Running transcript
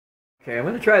Okay, I'm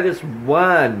going to try this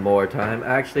one more time.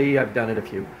 Actually, I've done it a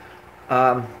few.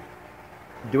 Um,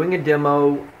 Doing a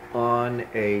demo on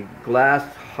a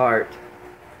glass heart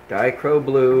dicro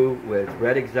blue with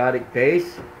red exotic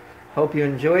base. Hope you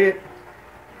enjoy it.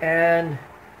 And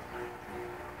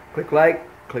click like,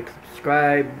 click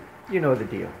subscribe. You know the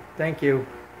deal. Thank you.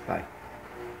 Bye.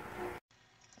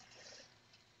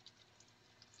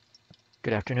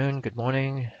 Good afternoon, good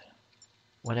morning,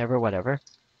 whenever, whatever.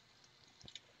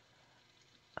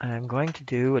 I'm going to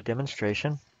do a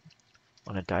demonstration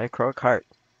on a diachroic heart.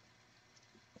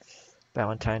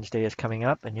 Valentine's Day is coming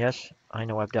up, and yes, I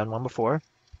know I've done one before,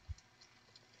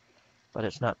 but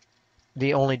it's not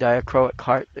the only diachroic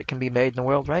heart that can be made in the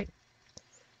world, right?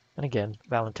 And again,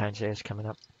 Valentine's Day is coming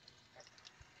up.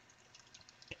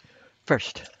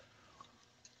 First,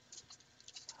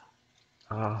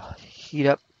 heat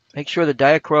up. Make sure the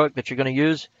diachroic that you're going to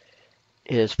use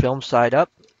is film side up,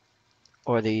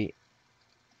 or the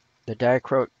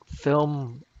diachroic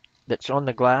film that's on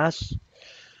the glass.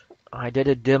 I did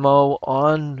a demo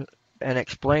on and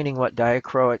explaining what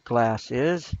diachroic glass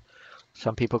is.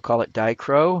 Some people call it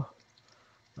dicro.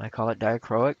 I call it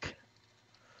diachroic.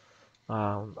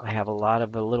 I have a lot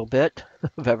of a little bit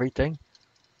of everything.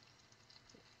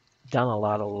 Done a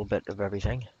little bit of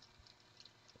everything.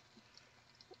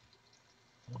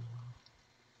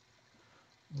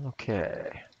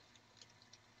 Okay.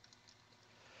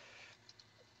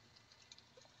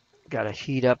 Got to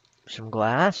heat up some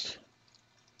glass.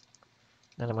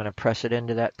 Then I'm going to press it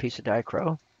into that piece of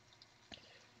dicro.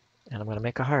 And I'm going to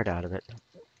make a heart out of it.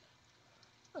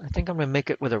 I think I'm going to make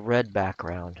it with a red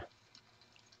background.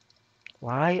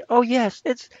 Why? Oh yes,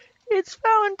 it's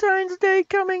Valentine's Day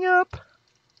coming up.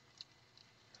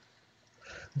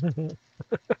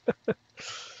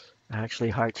 Actually,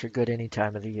 hearts are good any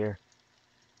time of the year.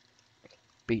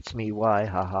 Beats me why,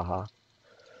 ha ha ha.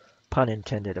 Pun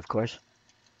intended, of course.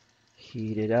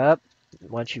 Heat it up.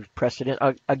 Once you've pressed it in,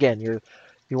 again, you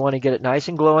want to get it nice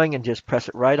and glowing and just press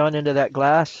it right on into that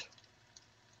glass.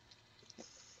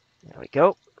 There we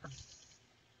go.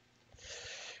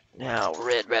 Now,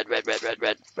 red, red, red, red, red,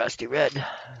 red, rusty red.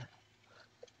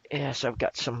 Yes, I've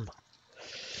got some.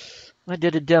 I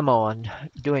did a demo on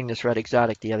doing this red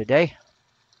exotic the other day,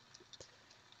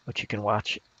 which you can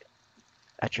watch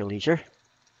at your leisure.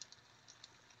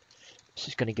 This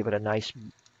is going to give it a nice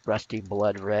rusty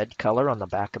blood red color on the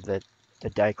back of the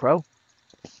dicro.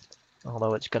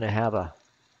 Although it's going to have a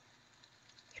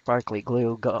sparkly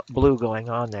blue going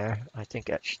on there, I think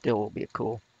that still will be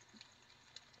cool.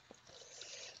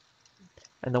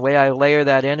 And the way I layer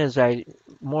that in is I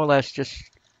more or less just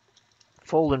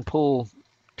fold and pull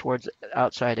towards the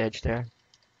outside edge there.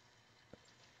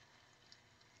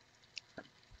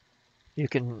 You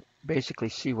can basically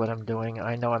see what I'm doing.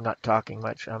 I know I'm not talking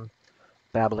much. I'm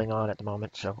babbling on at the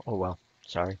moment, so oh well.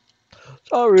 Sorry.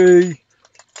 Sorry.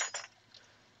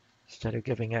 Instead of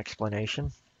giving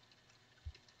explanation.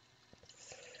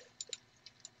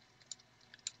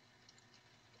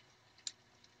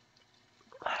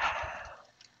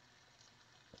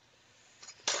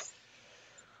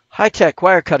 High-tech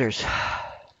wire cutters.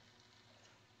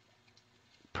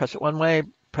 Press it one way,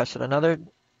 press it another.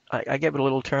 I gave it a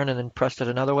little turn and then pressed it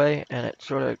another way, and it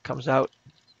sort of comes out,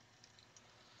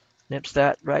 nips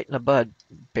that right in the bud,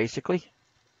 basically.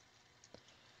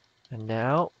 And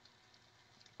now,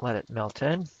 let it melt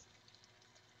in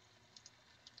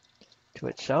to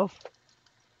itself.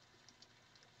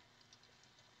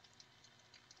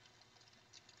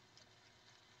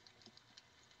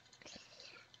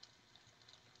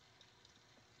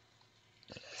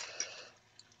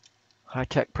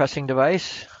 High-tech pressing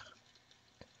device.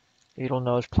 Needle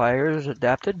nose pliers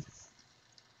adapted.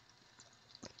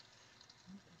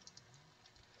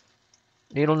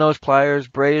 Needle nose pliers,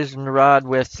 brazen rod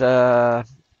with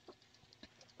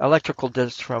electrical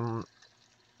discs from,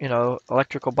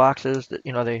 electrical boxes that,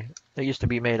 they used to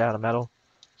be made out of metal.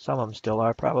 Some of them still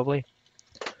are probably.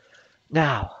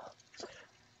 Now,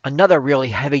 another really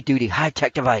heavy-duty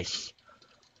high-tech device.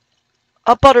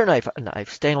 A butter knife. A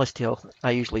knife, stainless steel, I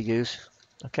usually use.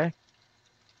 Okay.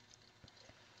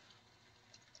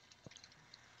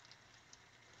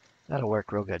 That'll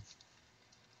work real good.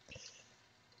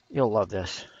 You'll love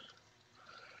this.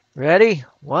 Ready?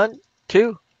 One,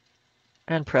 two,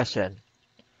 and press in.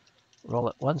 Roll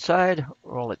it one side,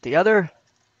 roll it the other.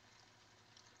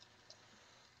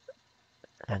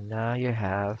 And now you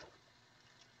have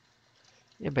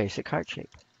your basic heart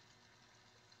shape.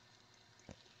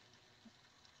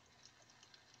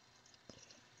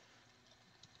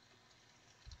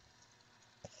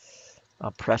 I'll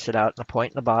press it out in a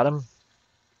point in the bottom.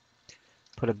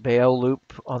 Put a bail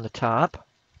loop on the top.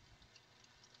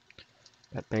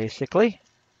 But basically,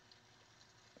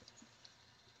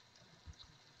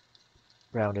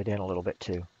 round it in a little bit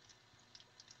too.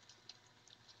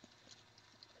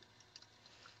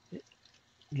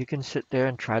 You can sit there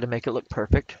and try to make it look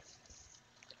perfect.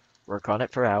 Work on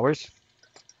it for hours.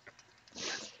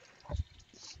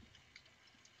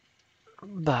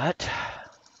 But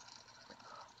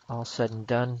all said and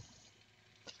done,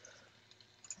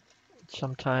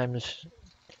 sometimes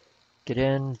get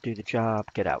in, do the job,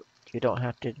 get out. You don't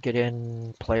have to get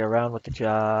in, play around with the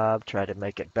job, try to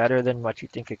make it better than what you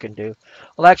think you can do.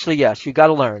 Well, actually, yes, you got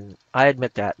to learn. I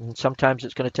admit that. And sometimes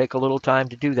it's going to take a little time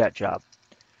to do that job.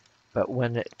 But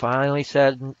when it finally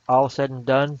all said and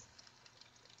done,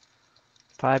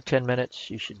 5-10 minutes,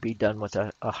 you should be done with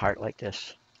a heart like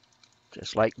this.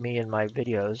 Just like me in my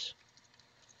videos.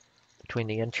 Between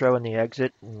the intro and the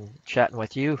exit and chatting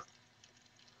with you,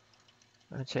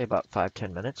 I'd say about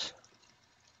 5-10 minutes.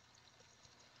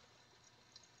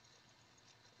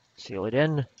 Seal it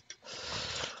in.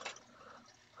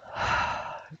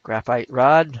 Graphite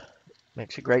rod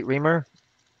makes a great reamer.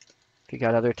 If you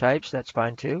got other types, that's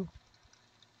fine too.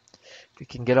 If you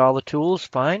can get all the tools,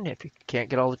 fine. If you can't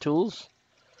get all the tools,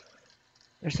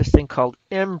 there's this thing called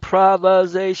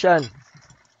improvisation.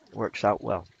 Works out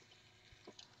well.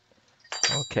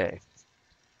 Okay.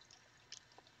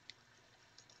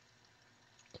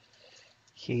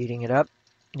 Heating it up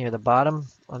near the bottom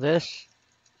of this.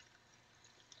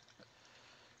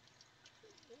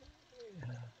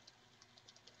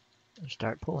 And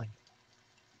start pulling.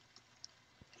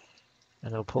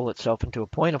 And it'll pull itself into a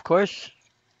point, of course.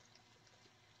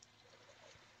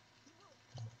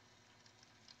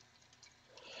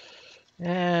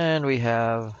 And we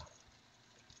have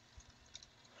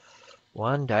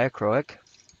one diachroic,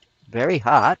 very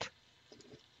hot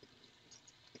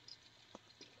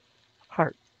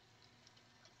heart.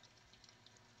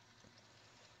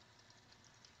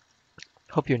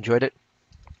 Hope you enjoyed it.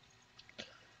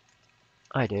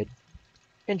 I did.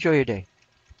 Enjoy your day.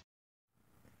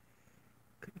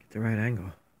 Couldn't get the right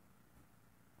angle.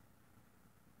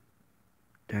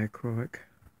 Diachroic.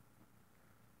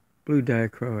 Blue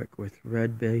diachroic with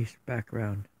red base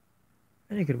background.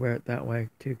 And you could wear it that way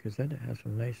too, because then it has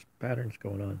some nice patterns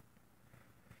going on.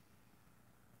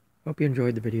 Hope you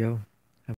enjoyed the video.